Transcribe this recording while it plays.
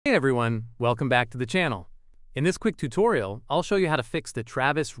Hey everyone, welcome back to the channel. In this quick tutorial, I'll show you how to fix the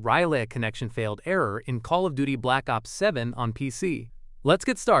Rilea Connection Failed error in Call of Duty Black Ops 7 on PC. Let's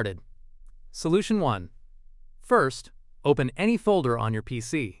get started. Solution 1. First, open any folder on your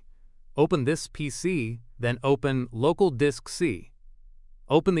PC. Open this PC, then open Local Disk C.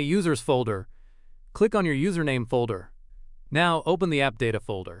 Open the Users folder. Click on your username folder. Now open the App Data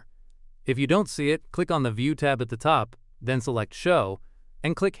folder. If you don't see it, click on the View tab at the top, then select Show,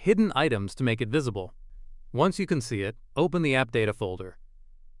 and click Hidden Items to make it visible. Once you can see it, open the App Data folder.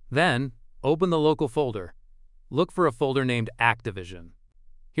 Then, open the local folder. Look for a folder named Activision.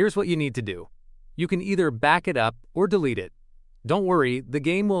 Here's what you need to do. You can either back it up or delete it. Don't worry, the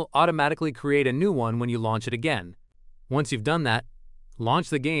game will automatically create a new one when you launch it again. Once you've done that, launch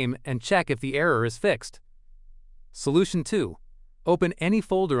the game and check if the error is fixed. Solution 2. Open any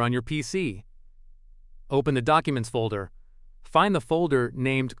folder on your PC. Open the Documents folder. Find the folder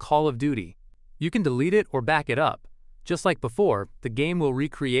named Call of Duty. You can delete it or back it up. Just like before, the game will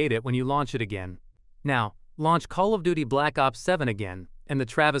recreate it when you launch it again. Now, launch Call of Duty Black Ops 7 again, and the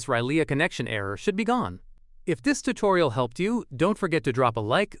Rilea connection error should be gone. If this tutorial helped you, don't forget to drop a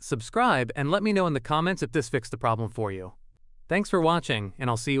like, subscribe, and let me know in the comments if this fixed the problem for you. Thanks for watching, and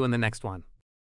I'll see you in the next one.